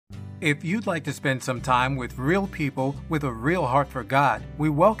If you'd like to spend some time with real people with a real heart for God,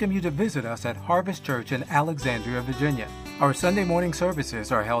 we welcome you to visit us at Harvest Church in Alexandria, Virginia. Our Sunday morning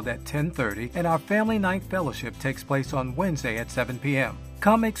services are held at 10:30, and our Family Night Fellowship takes place on Wednesday at 7 p.m.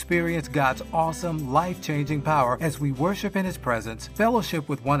 Come experience God's awesome, life-changing power as we worship in His presence, fellowship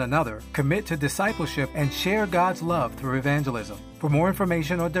with one another, commit to discipleship, and share God's love through evangelism. For more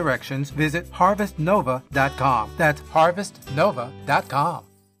information or directions, visit harvestnova.com. That's harvestnova.com.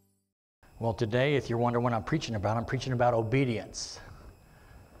 Well, today, if you're wondering what I'm preaching about obedience.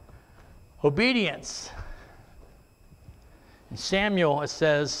 Obedience. In Samuel, it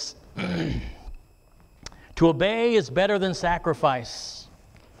says, to obey is better than sacrifice.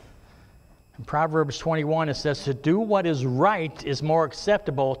 In Proverbs 21, it says, to do what is right is more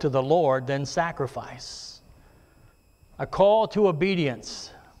acceptable to the Lord than sacrifice. A call to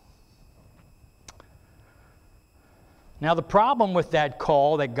obedience. Now, the problem with that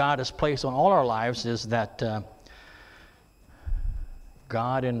call that God has placed on all our lives is that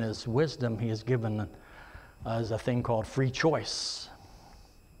God, in His wisdom, He has given us a thing called free choice.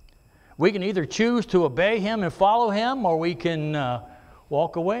 We can either choose to obey Him and follow Him, or we can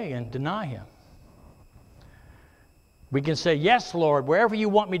walk away and deny Him. We can say, yes, Lord, wherever you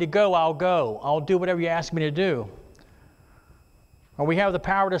want me to go, I'll go. I'll do whatever you ask me to do. Or we have the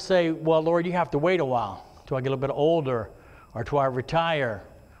power to say, well, Lord, you have to wait a while till I get a little bit older, or till I retire,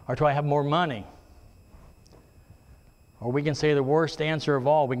 or till I have more money. Or we can say the worst answer of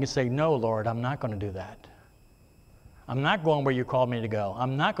all. We can say, no, Lord, I'm not going to do that. I'm not going where you called me to go.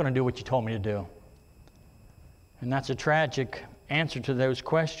 I'm not going to do what you told me to do. And that's a tragic answer to those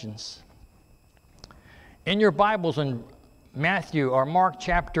questions. In your Bibles in Matthew or Mark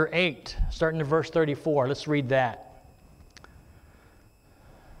chapter 8, starting in verse 34, let's read that.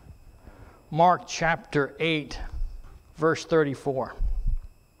 Mark chapter 8, verse 34.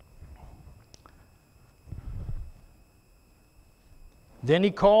 Then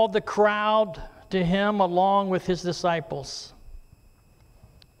He called the crowd to Him along with His disciples.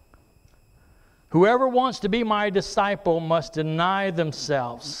 Whoever wants to be my disciple must deny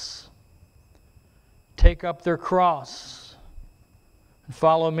themselves, take up their cross, and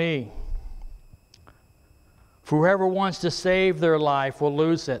follow me. For whoever wants to save their life will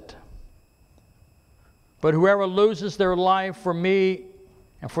lose it. But whoever loses their life for me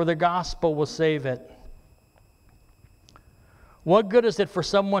and for the gospel will save it. What good is it for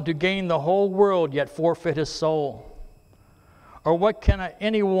someone to gain the whole world yet forfeit his soul? Or what can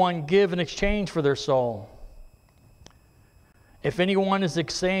anyone give in exchange for their soul? If anyone is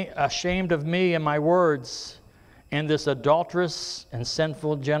ashamed of me and my words in this adulterous and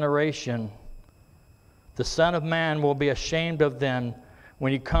sinful generation, the Son of Man will be ashamed of them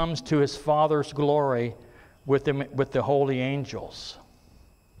when He comes to His Father's glory with the holy angels.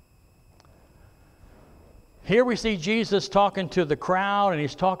 Here we see Jesus talking to the crowd, and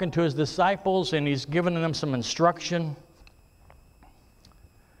He's talking to His disciples, and He's giving them some instruction.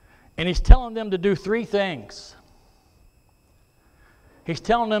 And He's telling them to do three things. He's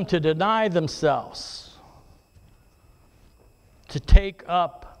telling them to deny themselves, to take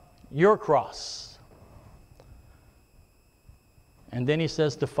up your cross. And then He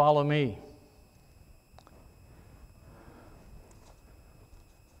says to follow me.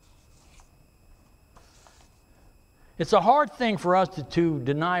 It's a hard thing for us to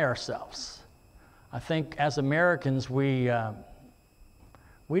deny ourselves. I think as Americans, we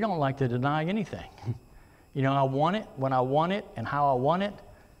don't like to deny anything. You know, I want it when I want it and how I want it.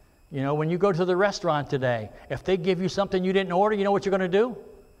 You know, when you go to the restaurant today, if they give you something you didn't order, you know what you're going to do?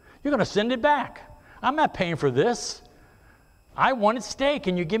 You're going to send it back. I'm not paying for this. I wanted steak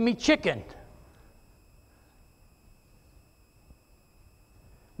and you give me chicken.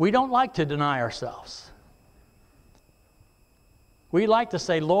 We don't like to deny ourselves. We like to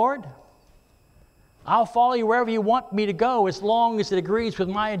say, Lord, I'll follow you wherever you want me to go as long as it agrees with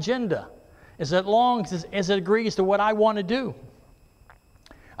my agenda, as long as it agrees to what I want to do.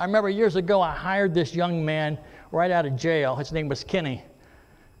 I remember years ago I hired this young man right out of jail. His name was Kenny.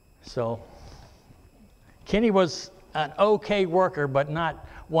 So Kenny was an okay worker, but not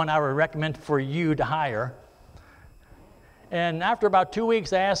one I would recommend for you to hire. And after about 2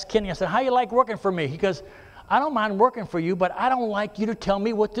 weeks, I asked Kenny, I said, how you like working for me? He goes, I don't mind working for you, but I don't like you to tell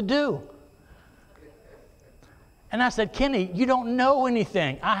me what to do. And I said, Kenny, you don't know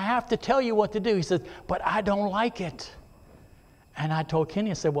anything. I have to tell you what to do. He said, but I don't like it. And I told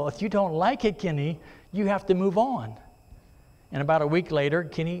Kenny, I said, well, if you don't like it, Kenny, you have to move on. And about a week later,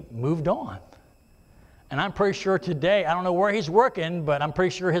 Kenny moved on. And I'm pretty sure today, I don't know where he's working, but I'm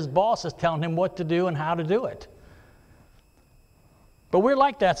pretty sure his boss is telling him what to do and how to do it. But we're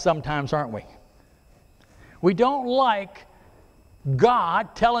like that sometimes, aren't we? We don't like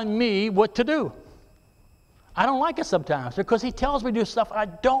God telling me what to do. I don't like it sometimes because He tells me to do stuff I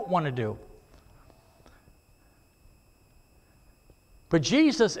don't want to do. But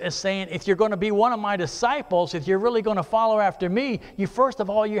Jesus is saying, if you're going to be one of my disciples, if you're really going to follow after me, first of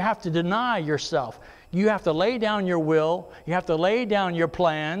all, you have to deny yourself. You have to lay down your will. You have to lay down your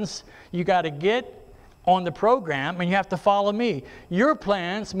plans. You got to get on the program and you have to follow me. Your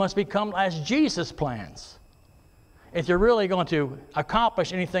plans must become as Jesus' plans if you're really going to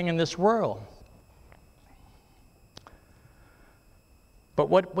accomplish anything in this world. But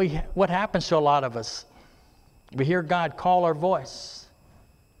what happens to a lot of us? We hear God call our voice.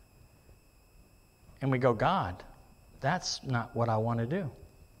 And we go, God, that's not what I want to do.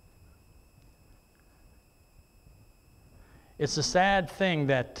 It's a sad thing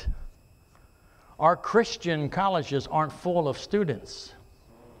that our Christian colleges aren't full of students.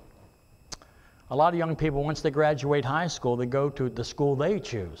 A lot of young people, once they graduate high school, they go to the school they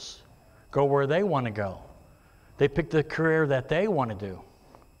choose, go where they want to go. They pick the career that they want to do.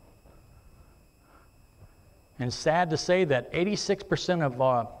 And it's sad to say that 86% of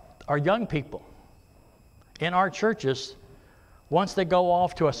our young people in our churches, once they go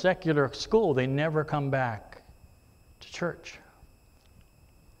off to a secular school, they never come back to church.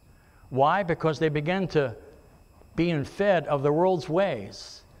 Why? Because they begin to be fed of the world's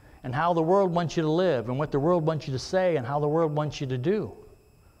ways and how the world wants you to live and what the world wants you to say and how the world wants you to do.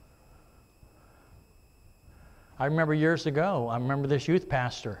 I remember years ago, this youth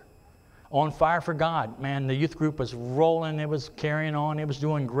pastor on fire for God. Man, the youth group was rolling. It was carrying on. It was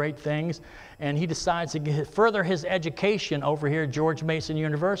doing great things. And he decides to further his education over here at George Mason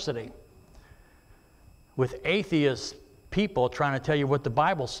University with atheist people trying to tell you what the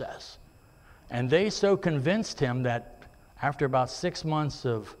Bible says. And they so convinced him that after about 6 months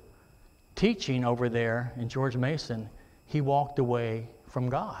of teaching over there in George Mason, he walked away from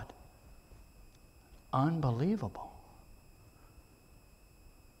God. Unbelievable.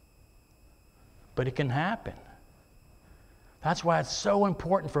 But it can happen. That's why it's so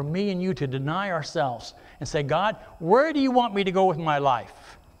important for me and you to deny ourselves and say, God, where do you want me to go with my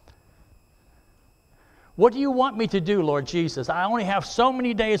life? What do you want me to do, Lord Jesus? I only have so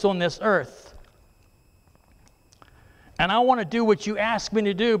many days on this earth. And I want to do what you ask me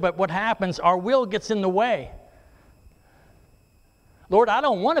to do, but what happens, our will gets in the way. Lord, I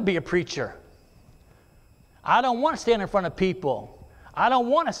don't want to be a preacher. I don't want to stand in front of people. I don't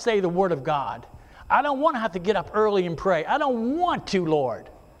want to say the Word of God. I don't want to have to get up early and pray. I don't want to, Lord.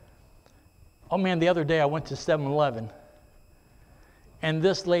 Oh, man, the other day I went to 7-Eleven. And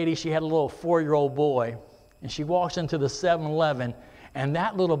this lady, she had a little 4-year-old boy. And she walks into the 7-Eleven. And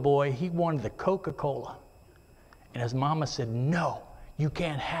that little boy, he wanted the Coca-Cola. And his mama said, no, you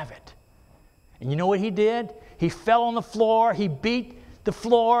can't have it. And you know what he did? He fell on the floor. He beat the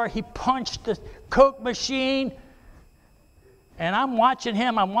floor. He punched the Coke machine. And I'm watching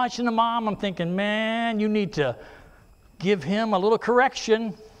him. I'm watching the mom. I'm thinking, man, you need to give him a little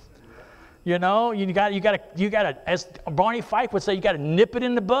correction. You know, you got to, as Barney Fife would say, you got to nip it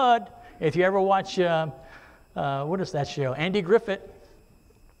in the bud. If you ever watch, what is that show? Andy Griffith.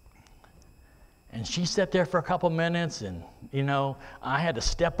 And she sat there for a couple minutes, and, you know, I had to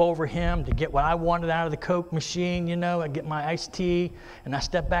step over him to get what I wanted out of the Coke machine, you know, and get my iced tea. And I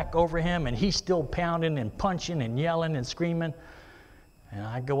stepped back over him, and he's still pounding and punching and yelling and screaming. And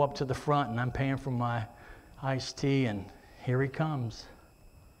I go up to the front, and I'm paying for my iced tea, and here he comes.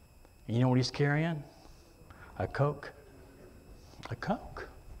 And you know what he's carrying? A Coke. A Coke.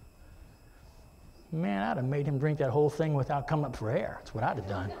 Man, I'd have made him drink that whole thing without coming up for air. That's what I'd have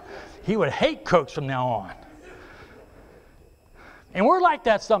done. He would hate Cokes from now on. And we're like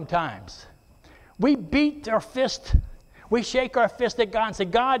that sometimes. We beat our fist. We shake our fist at God and say,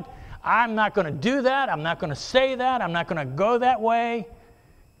 God, I'm not going to do that. I'm not going to say that. I'm not going to go that way.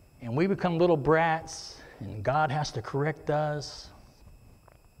 And we become little brats, and God has to correct us.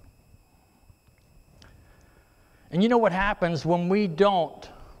 And you know what happens when we don't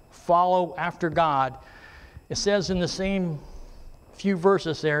follow after God? It says in the same few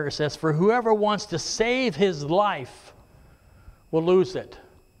verses there, it says, for whoever wants to save his life will lose it.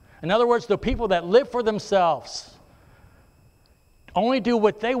 In other words, the people that live for themselves, only do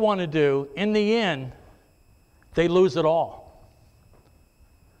what they want to do, in the end, they lose it all.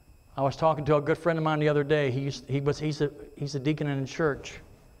 I was talking to a good friend of mine the other day. He's a deacon in a church.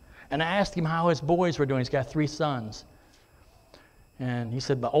 And I asked him how his boys were doing. He's got 3 sons. And he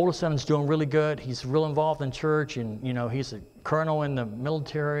said, my oldest son is doing really good. He's real involved in church, and, you know, he's a colonel in the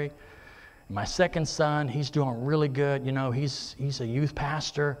military. My second son, he's doing really good. You know, he's a youth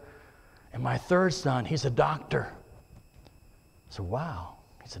pastor. And my third son, he's a doctor. So, wow,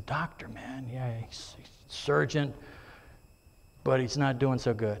 he's a doctor, man. Yeah, he's a surgeon. But he's not doing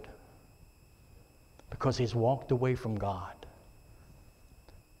so good because he's walked away from God.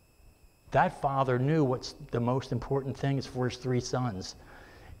 That father knew what's the most important things for his three sons.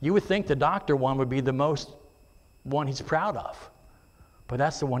 You would think the doctor one would be the most one he's proud of. But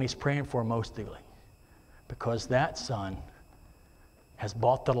that's the one he's praying for mostly. Because that son has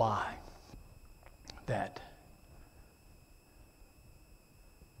bought the lie that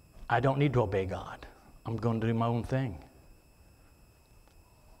I don't need to obey God. I'm going to do my own thing.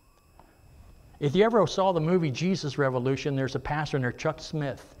 If you ever saw the movie Jesus Revolution, there's a pastor in there, Chuck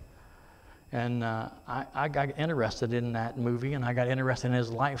Smith. And I got interested in that movie, and I got interested in his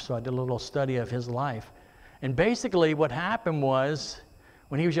life, so I did a little study of his life. And basically what happened was,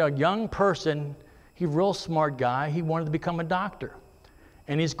 when he was a young person, he's a real smart guy, he wanted to become a doctor.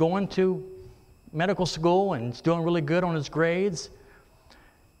 And he's going to medical school, and he's doing really good on his grades.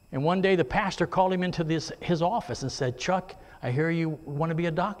 And one day the pastor called him into his office and said, "Chuck, I hear you want to be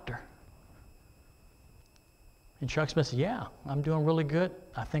a doctor." And Chuck Smith said, "Yeah, I'm doing really good.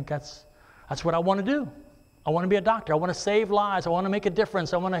 I think that's what I want to do. I want to be a doctor. I want to save lives. I want to make a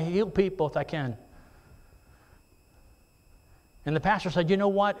difference. I want to heal people if I can." And the pastor said, "You know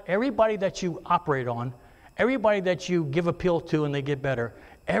what? Everybody that you operate on, everybody that you give a pill to and they get better,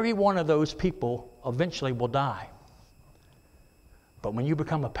 every one of those people eventually will die. But when you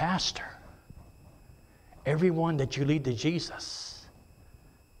become a pastor, everyone that you lead to Jesus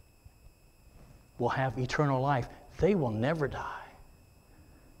will have eternal life. They will never die.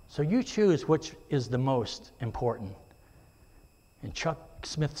 So you choose which is the most important." And Chuck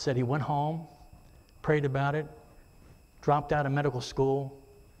Smith said he went home, prayed about it, dropped out of medical school,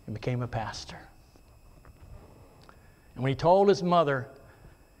 and became a pastor. And when he told his mother,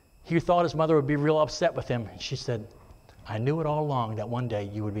 he thought his mother would be real upset with him. And she said, "I knew it all along that one day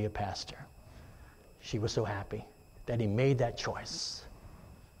you would be a pastor." She was so happy that he made that choice.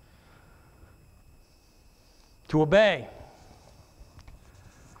 To obey.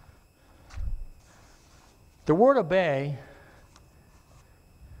 The word obey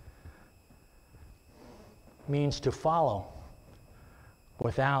means to follow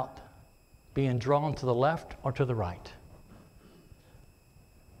without being drawn to the left or to the right.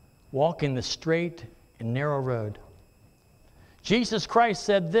 Walk in the straight and narrow road. Jesus Christ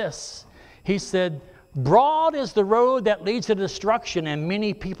said this. He said, "Broad is the road that leads to destruction, and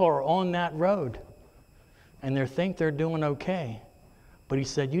many people are on that road. And they think they're doing okay." But he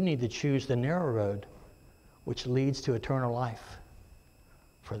said, you need to choose the narrow road, which leads to eternal life.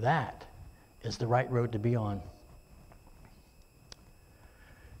 For that is the right road to be on.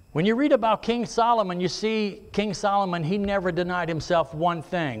 When you read about King Solomon, you see King Solomon, he never denied himself one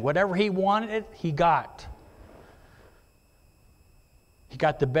thing. Whatever he wanted, he got. He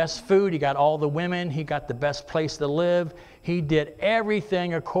got the best food, he got all the women, he got the best place to live. He did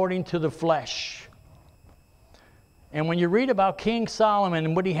everything according to the flesh. And when you read about King Solomon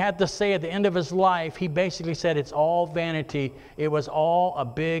and what he had to say at the end of his life, he basically said it's all vanity. It was all a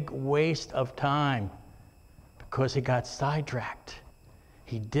big waste of time because he got sidetracked.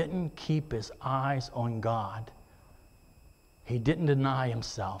 He didn't keep his eyes on God. He didn't deny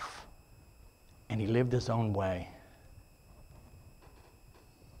himself. And he lived his own way.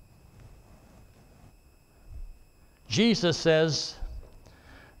 Jesus says,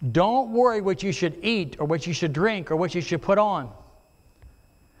 don't worry what you should eat or what you should drink or what you should put on.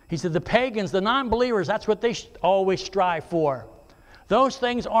 He said the pagans, the non-believers, that's what they always strive for. Those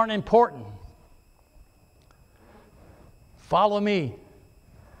things aren't important. Follow me.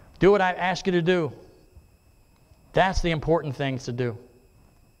 Do what I ask you to do. That's the important things to do.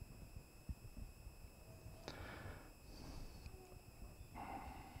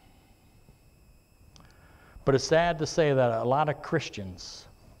 But it's sad to say that a lot of Christians,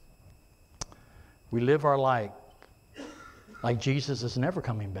 we live our life like Jesus is never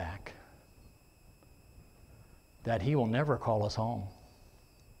coming back. That he will never call us home.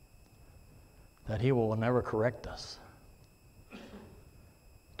 That he will never correct us.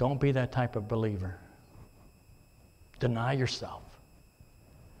 Don't be that type of believer. Deny yourself.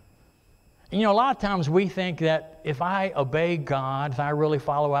 And you know, a lot of times we think that if I obey God, if I really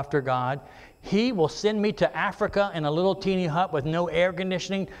follow after God, he will send me to Africa in a little teeny hut with no air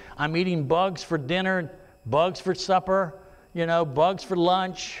conditioning. I'm eating bugs for dinner, bugs for supper, you know, bugs for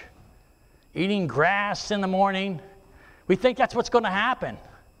lunch, eating grass in the morning. We think that's what's going to happen.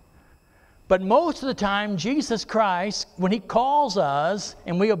 But most of the time, Jesus Christ, when He calls us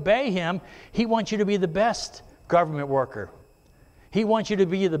and we obey Him, He wants you to be the best government worker. He wants you to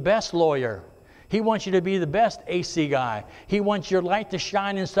be the best lawyer. He wants you to be the best AC guy. He wants your light to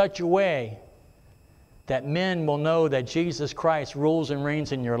shine in such a way that men will know that Jesus Christ rules and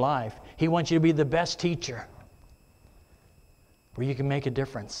reigns in your life. He wants you to be the best teacher where you can make a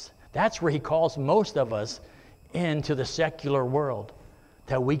difference. That's where He calls most of us into the secular world,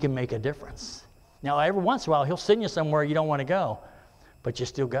 that we can make a difference. Now, every once in a while, He'll send you somewhere you don't want to go, but you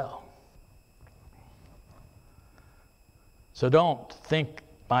still go. So don't think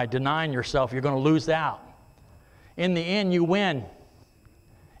by denying yourself you're going to lose out. In the end, you win.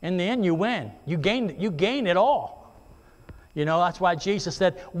 In the end, you win. You gain it all. You know, that's why Jesus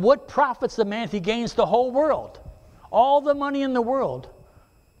said, what profits the man if he gains the whole world, all the money in the world,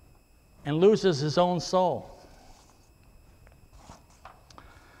 and loses his own soul?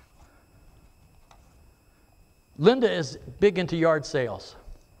 Linda is big into yard sales.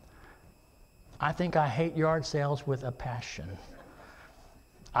 I think I hate yard sales with a passion.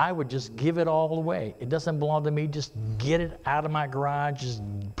 I would just give it all away. It doesn't belong to me. Just get it out of my garage. Just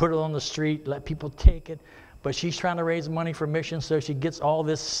put it on the street. Let people take it. But she's trying to raise money for missions, so she gets all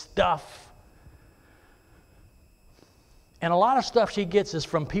this stuff. And a lot of stuff she gets is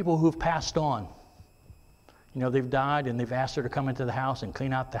from people who've passed on. You know, they've died, and they've asked her to come into the house and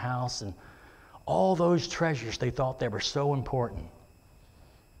clean out the house. And all those treasures, they thought they were so important.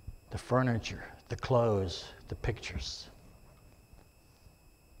 The furniture, the clothes, the pictures.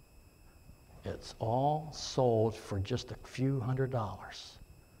 It's all sold for just a few $100s.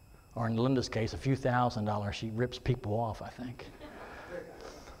 Or in Linda's case, a few $1,000s. She rips people off, I think.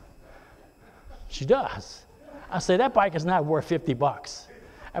 She does. I say, that bike is not worth $50.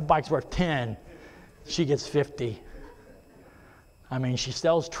 That bike's worth 10. She gets 50. I mean, she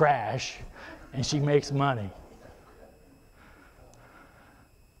sells trash and she makes money.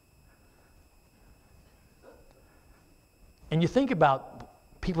 And you think about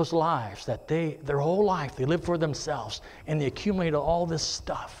people's lives, that their whole life, they live for themselves, and they accumulate all this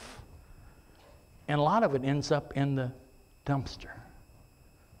stuff. And a lot of it ends up in the dumpster.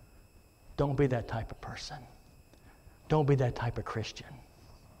 Don't be that type of person. Don't be that type of Christian.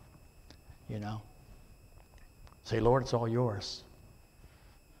 You know? Say, Lord, it's all yours.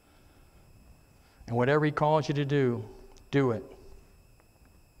 And whatever He calls you to do, do it.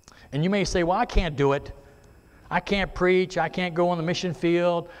 And you may say, well, I can't do it. I can't preach. I can't go on the mission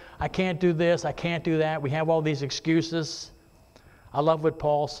field. I can't do this. I can't do that. We have all these excuses. I love what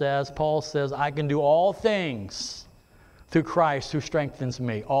Paul says. Paul says, I can do all things through Christ who strengthens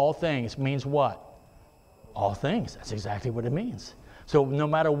me. All things means what? All things. That's exactly what it means. So no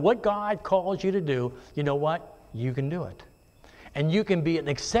matter what God calls you to do, you know what? You can do it. And you can be an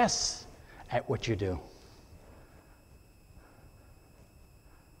excess at what you do.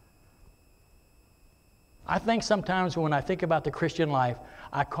 I think sometimes when I think about the Christian life,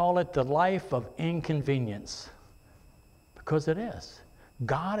 I call it the life of inconvenience. Because it is.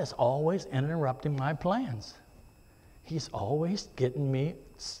 God is always interrupting my plans. He's always getting me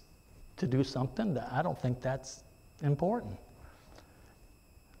to do something that I don't think that's important.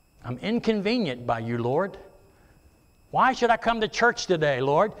 I'm inconvenient by you, Lord. Why should I come to church today,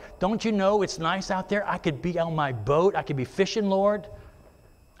 Lord? Don't you know it's nice out there? I could be on my boat. I could be fishing, Lord.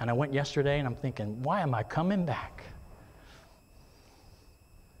 And I went yesterday and I'm thinking, why am I coming back?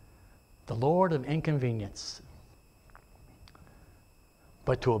 The Lord of inconvenience.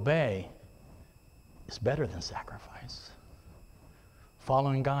 But to obey is better than sacrifice.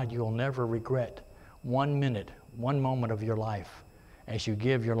 Following God, you will never regret 1 minute, 1 moment of your life as you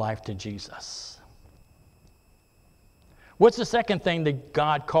give your life to Jesus. What's the second thing that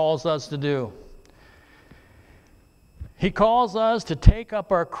God calls us to do? He calls us to take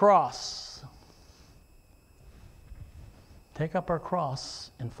up our cross. Take up our cross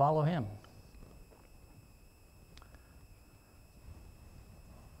and follow Him.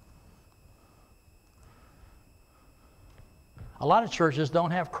 A lot of churches don't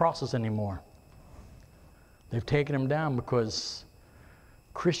have crosses anymore. They've taken them down because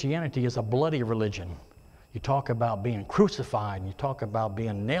Christianity is a bloody religion. You talk about being crucified, and you talk about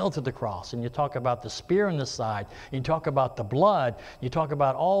being nailed to the cross, and you talk about the spear in the side, and you talk about the blood, you talk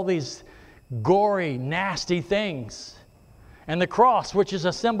about all these gory, nasty things. And the cross, which is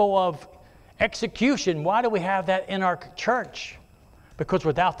a symbol of execution, why do we have that in our church? Because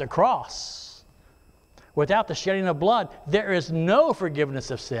without the cross, without the shedding of blood, there is no forgiveness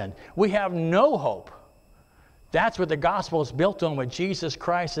of sin. We have no hope. That's what the gospel is built on, what Jesus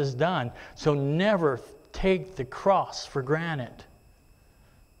Christ has done. So never take the cross for granted.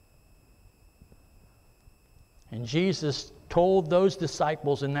 And Jesus told those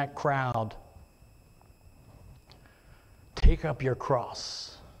disciples in that crowd, take up your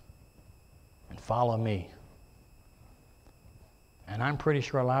cross and follow me. And I'm pretty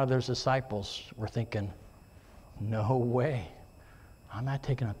sure a lot of those disciples were thinking, no way. I'm not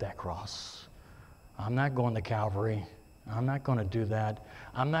taking up that cross. I'm not going to Calvary. I'm not going to do that.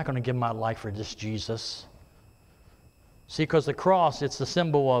 I'm not going to give my life for this Jesus. See, because the cross, it's the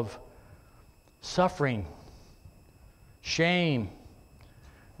symbol of suffering, shame,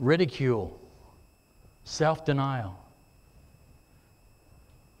 ridicule, self-denial.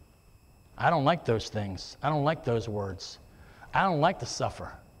 I don't like those things. I don't like those words. I don't like to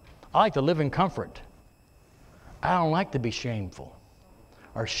suffer. I like to live in comfort. I don't like to be shameful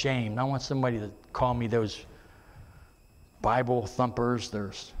or shamed. I want somebody to call me those Bible thumpers,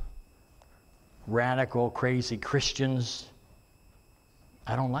 those radical, crazy Christians.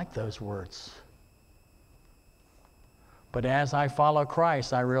 I don't like those words. But as I follow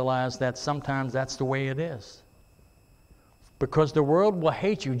Christ, I realize that sometimes that's the way it is. Because the world will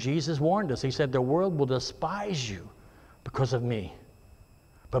hate you. Jesus warned us. He said, the world will despise you because of me.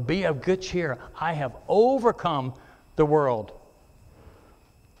 But be of good cheer. I have overcome the world.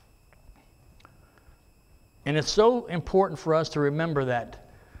 And it's so important for us to remember that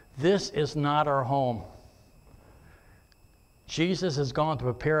this is not our home. Jesus has gone to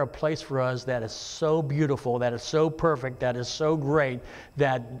prepare a place for us that is so beautiful, that is so perfect, that is so great,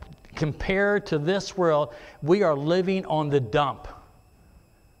 that compared to this world, we are living on the dump.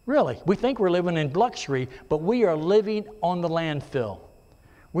 Really, we think we're living in luxury, but we are living on the landfill.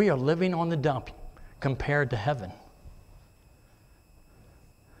 We are living on the dump compared to heaven.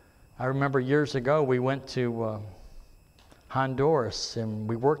 I remember years ago we went to Honduras and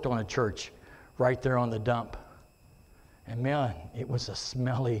we worked on a church right there on the dump. And man, it was a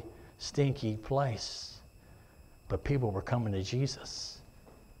smelly, stinky place. But people were coming to Jesus.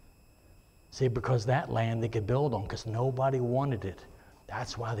 See, because that land they could build on, because nobody wanted it.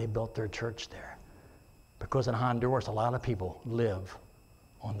 That's why they built their church there. Because in Honduras, a lot of people live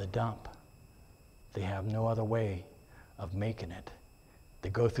on the dump. They have no other way of making it. They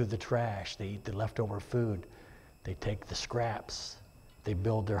go through the trash. They eat the leftover food. They take the scraps. They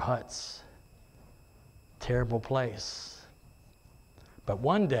build their huts. Terrible place. But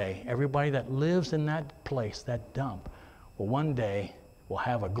one day, everybody that lives in that place, that dump, one day will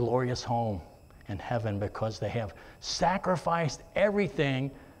have a glorious home in heaven because they have sacrificed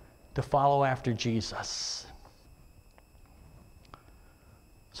everything to follow after Jesus.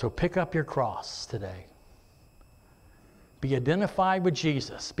 So pick up your cross today. Be identified with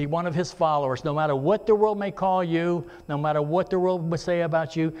Jesus. Be one of his followers. No matter what the world may call you, no matter what the world would say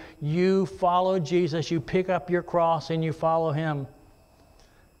about you, you follow Jesus. You pick up your cross and you follow him.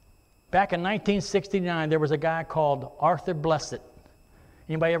 Back in 1969, there was a guy called Arthur Blessitt.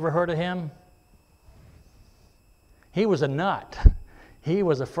 Anybody ever heard of him? He was a nut. He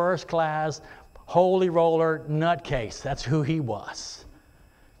was a first-class, holy roller nutcase. That's who he was.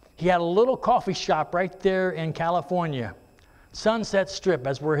 He had a little coffee shop right there in California. Sunset Strip,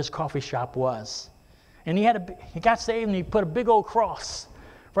 that's where his coffee shop was. And he got saved and he put a big old cross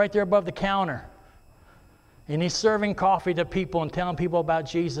right there above the counter. And he's serving coffee to people and telling people about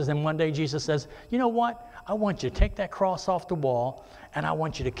Jesus. And one day Jesus says, you know what? I want you to take that cross off the wall and I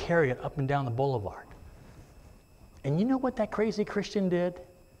want you to carry it up and down the boulevard. And you know what that crazy Christian did?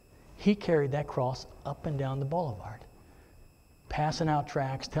 He carried that cross up and down the boulevard, passing out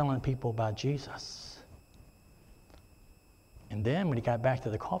tracts, telling people about Jesus. And then when he got back to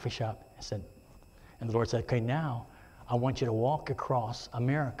the coffee shop, and the Lord said, okay, now I want you to walk across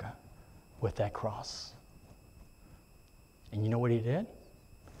America with that cross. And you know what he did?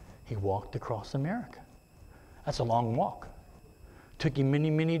 He walked across America. That's a long walk. Took him many,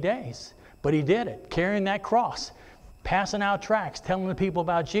 many days. But he did it, carrying that cross, passing out tracts, telling the people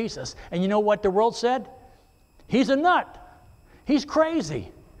about Jesus. And you know what the world said? He's a nut. He's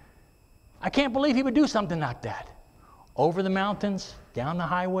crazy. I can't believe he would do something like that. Over the mountains, down the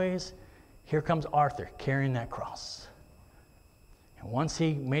highways, here comes Arthur carrying that cross. And once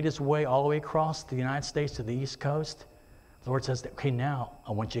he made his way all the way across the United States to the East Coast, the Lord says, okay, now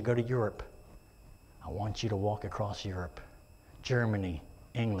I want you to go to Europe. I want you to walk across Europe, Germany,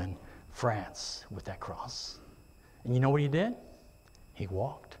 England, France with that cross. And you know what he did? He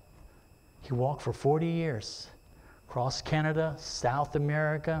walked. He walked for 40 years across Canada, South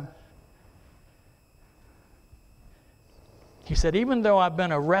America. He said, even though I've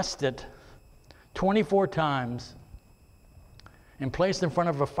been arrested 24 times and placed in front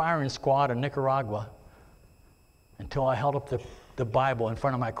of a firing squad in Nicaragua until I held up the Bible in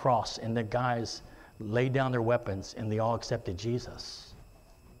front of my cross and the guys laid down their weapons and they all accepted Jesus.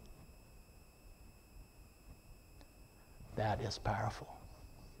 That is powerful.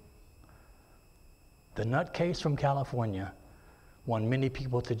 The nutcase from California won many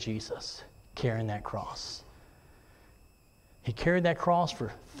people to Jesus carrying that cross. He carried that cross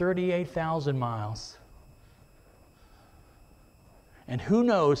for 38,000 miles. And who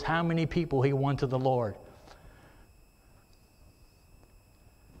knows how many people he won to the Lord.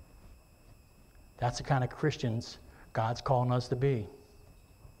 That's the kind of Christians God's calling us to be.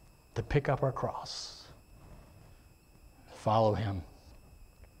 To pick up our cross. Follow him.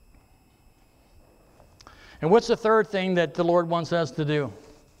 And what's the third thing that the Lord wants us to do?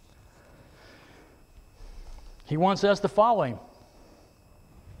 He wants us to follow him.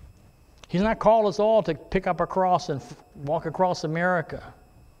 He's not called us all to pick up our cross and walk across America.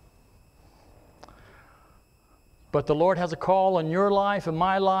 But the Lord has a call on your life and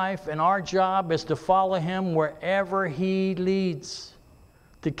my life, and our job is to follow him wherever he leads.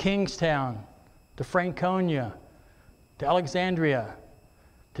 To Kingstown, to Franconia, to Alexandria,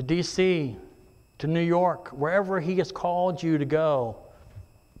 to D.C., to New York, wherever he has called you to go,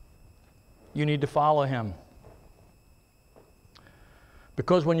 you need to follow him.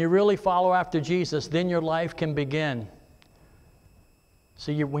 Because when you really follow after Jesus, then your life can begin.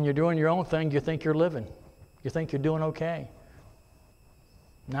 See, when you're doing your own thing, you think you're living. You think you're doing okay.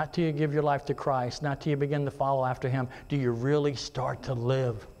 Not till you give your life to Christ, not till you begin to follow after him, do you really start to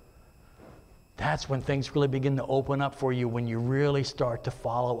live. That's when things really begin to open up for you, when you really start to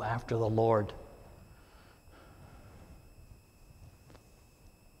follow after the Lord.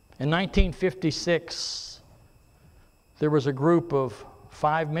 In 1956, there was a group of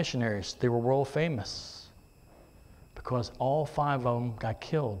 5 missionaries. They were world famous because all 5 of them got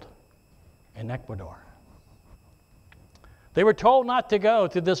killed in Ecuador. They were told not to go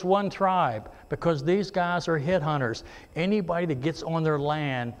to this one tribe because these guys are headhunters. Anybody that gets on their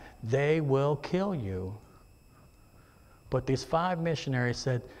land, they will kill you. But these 5 missionaries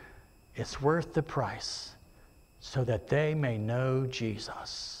said, it's worth the price so that they may know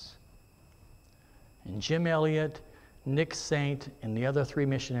Jesus. And Jim Elliot, Nick Saint, and the other 3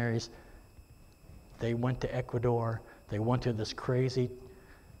 missionaries, they went to Ecuador. They went to this crazy,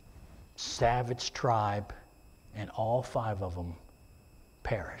 savage tribe, and all 5 of them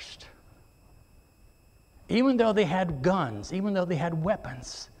perished. Even though they had guns, even though they had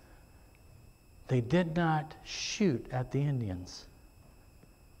weapons, they did not shoot at the Indians.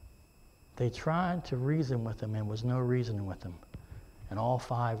 They tried to reason with them, and was no reasoning with them. And all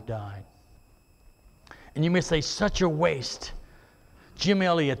 5 died. And you may say, such a waste. Jim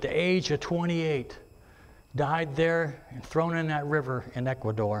Elliot, at the age of 28, died there and thrown in that river in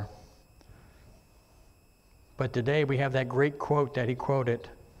Ecuador. But today we have that great quote that he quoted.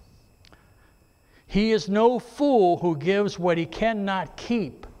 He is no fool who gives what he cannot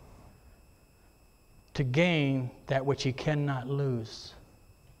keep to gain that which he cannot lose.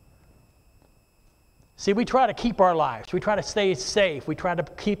 See, we try to keep our lives. We try to stay safe. We try to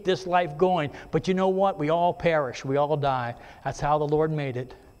keep this life going. But you know what? We all perish. We all die. That's how the Lord made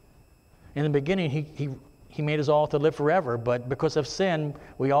it. In the beginning, He made us all to live forever. But because of sin,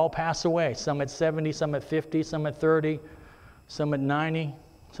 we all pass away. Some at 70, some at 50, some at 30, some at 90,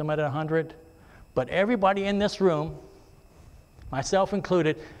 some at 100. But everybody in this room, myself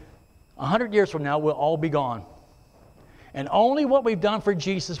included, 100 years from now, we'll all be gone. And only what we've done for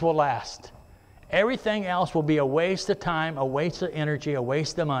Jesus will last. Everything else will be a waste of time, a waste of energy, a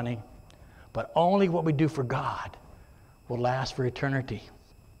waste of money. But only what we do for God will last for eternity.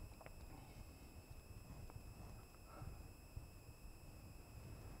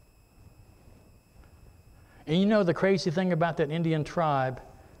 And you know the crazy thing about that Indian tribe,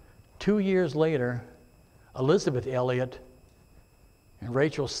 2 years later, Elizabeth Elliot and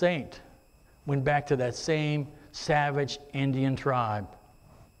Rachel Saint went back to that same savage Indian tribe.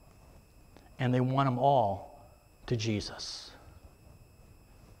 And they won them all to Jesus.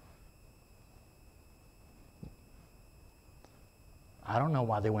 I don't know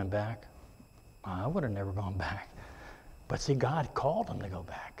why they went back. I would have never gone back. But see, God called them to go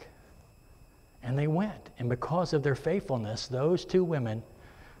back. And they went. And because of their faithfulness, those 2 women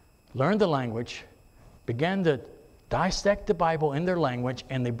learned the language, began to dissect the Bible in their language,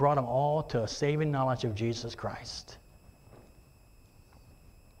 and they brought them all to a saving knowledge of Jesus Christ.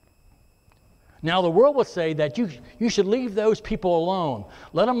 Now, the world will say that you should leave those people alone.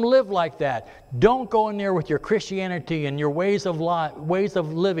 Let them live like that. Don't go in there with your Christianity and your ways of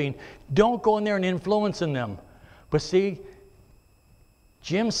living. Don't go in there and influencing them. But see,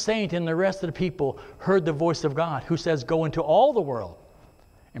 Jim Saint and the rest of the people heard the voice of God who says, go into all the world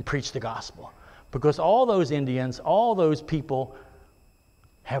and preach the gospel. Because all those Indians, all those people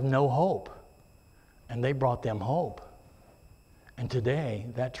have no hope. And they brought them hope. And today,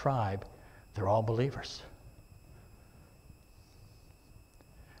 that tribe, they're all believers.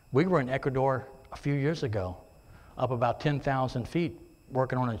 We were in Ecuador a few years ago, up about 10,000 feet,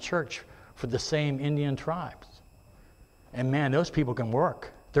 working on a church for the same Indian tribes. And man, those people can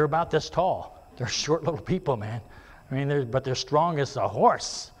work. They're about this tall. They're short little people, man. I mean, but they're strong as a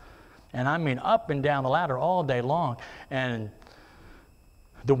horse. And I mean, up and down the ladder all day long. And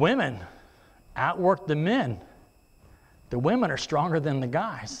the women outwork the men. The women are stronger than the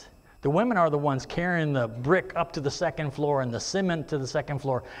guys. The women are the ones carrying the brick up to the second floor and the cement to the second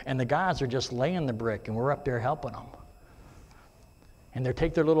floor. And the guys are just laying the brick, and we're up there helping them. And they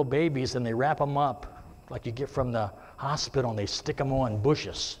take their little babies and they wrap them up like you get from the hospital, and they stick them on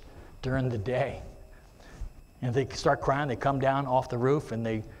bushes during the day. And if they start crying, they come down off the roof and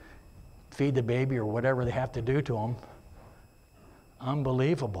they feed the baby or whatever they have to do to them.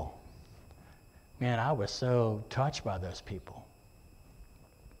 Unbelievable. Man, I was so touched by those people.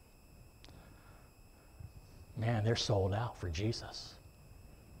 Man, they're sold out for Jesus.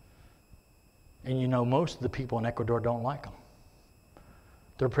 And you know, most of the people in Ecuador don't like them.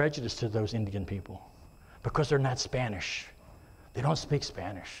 They're prejudiced to those Indian people because they're not Spanish. They don't speak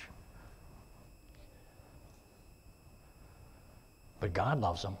Spanish. But God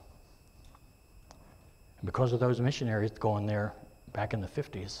loves them. And because of those missionaries going there back in the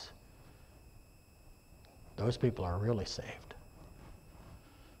 50s, those people are really saved.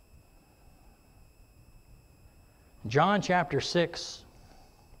 John chapter 6,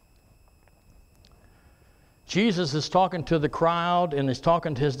 Jesus is talking to the crowd and is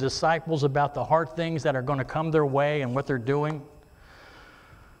talking to his disciples about the hard things that are going to come their way and what they're doing.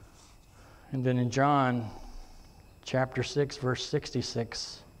 And then in John chapter 6, verse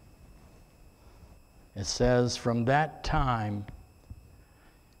 66, it says, "From that time,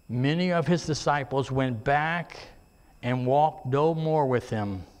 many of his disciples went back and walked no more with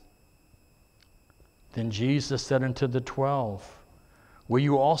him. Then Jesus said unto the 12, Will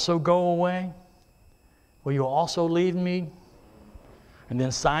you also go away? Will you also leave me? And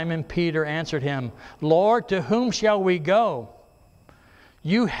then Simon Peter answered him, Lord, to whom shall we go?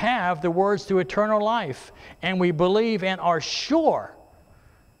 You have the words to eternal life, and we believe and are sure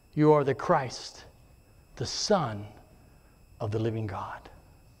you are the Christ, the Son of the living God."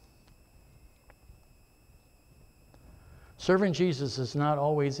 Serving Jesus is not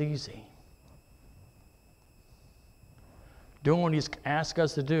always easy. Doing what he's asked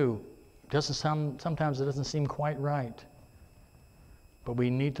us to do sometimes it doesn't seem quite right. But we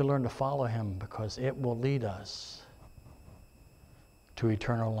need to learn to follow him because it will lead us to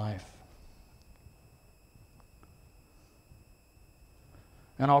eternal life.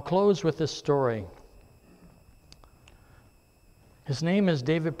 And I'll close with this story. His name is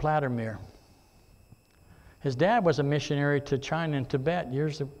David Plattermere. His dad was a missionary to China and Tibet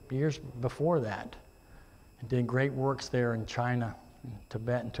years before that. He did great works there in China and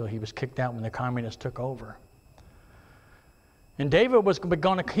Tibet until he was kicked out when the communists took over. And David was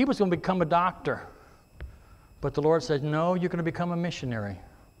going to become a doctor. But the Lord said, "No, you're going to become a missionary."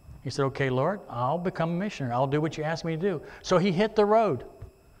 He said, "Okay, Lord, I'll become a missionary. I'll do what you ask me to do." So he hit the road.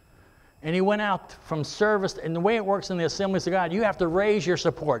 And he went out from service. And the way it works in the Assemblies of God, you have to raise your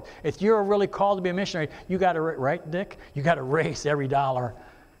support. If you're really called to be a missionary, you got to, right, Dick? You got to raise every dollar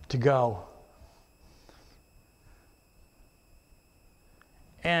to go.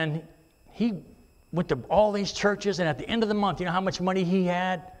 And he went to all these churches, and at the end of the month, you know how much money he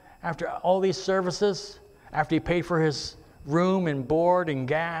had after all these services? After he paid for his room and board and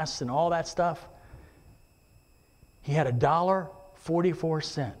gas and all that stuff? He had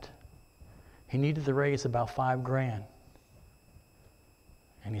 $1.44. He needed to raise about $5,000.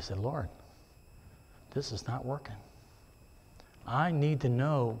 And he said, "Lord, this is not working. I need to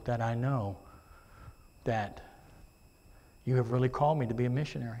know that I know that you have really called me to be a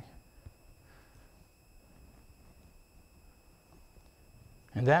missionary."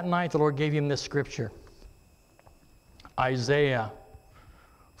 And that night the Lord gave him this scripture, Isaiah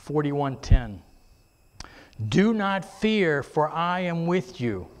 41:10. "Do not fear, for I am with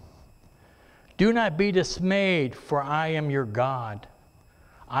you. Do not be dismayed, for I am your God.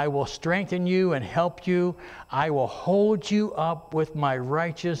 I will strengthen you and help you. I will hold you up with my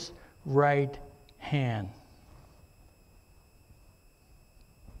righteous right hand."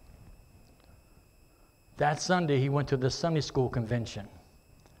 That Sunday, he went to the Sunday school convention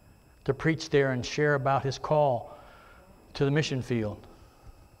to preach there and share about his call to the mission field.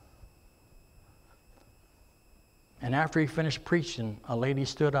 And after he finished preaching, a lady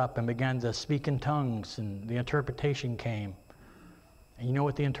stood up and began to speak in tongues, and the interpretation came. And you know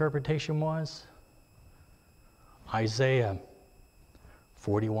what the interpretation was? Isaiah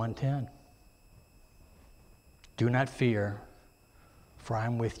 41:10. Do not fear, for I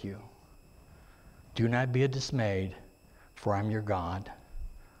am with you. Do not be dismayed, for I am your God.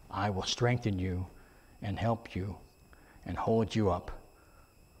 I will strengthen you and help you and hold you up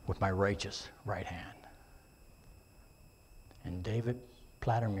with my righteous right hand. And David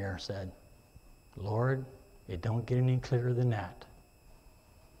Plattermere said, Lord, it don't get any clearer than that.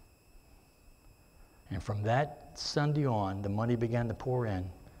 And from that Sunday on, the money began to pour in.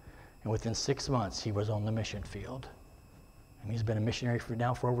 And within 6 months, he was on the mission field. And he's been a missionary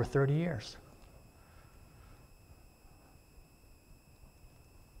for over 30 years.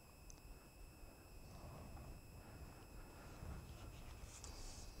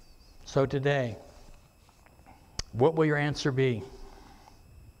 So today, what will your answer be?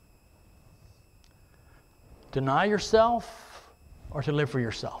 Deny yourself or to live for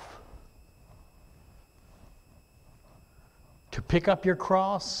yourself? To pick up your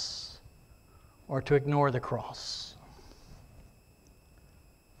cross or to ignore the cross?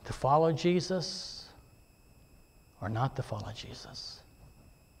 To follow Jesus or not to follow Jesus?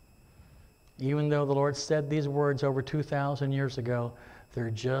 Even though the Lord said these words over 2,000 years ago, they're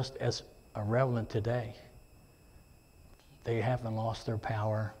just as relevant today. They haven't lost their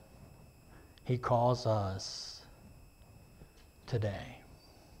power. He calls us today.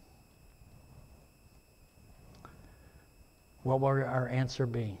 What will our answer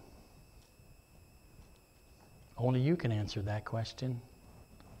be? Only you can answer that question.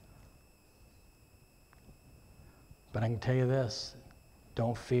 But I can tell you this,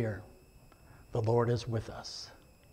 don't fear. The Lord is with us.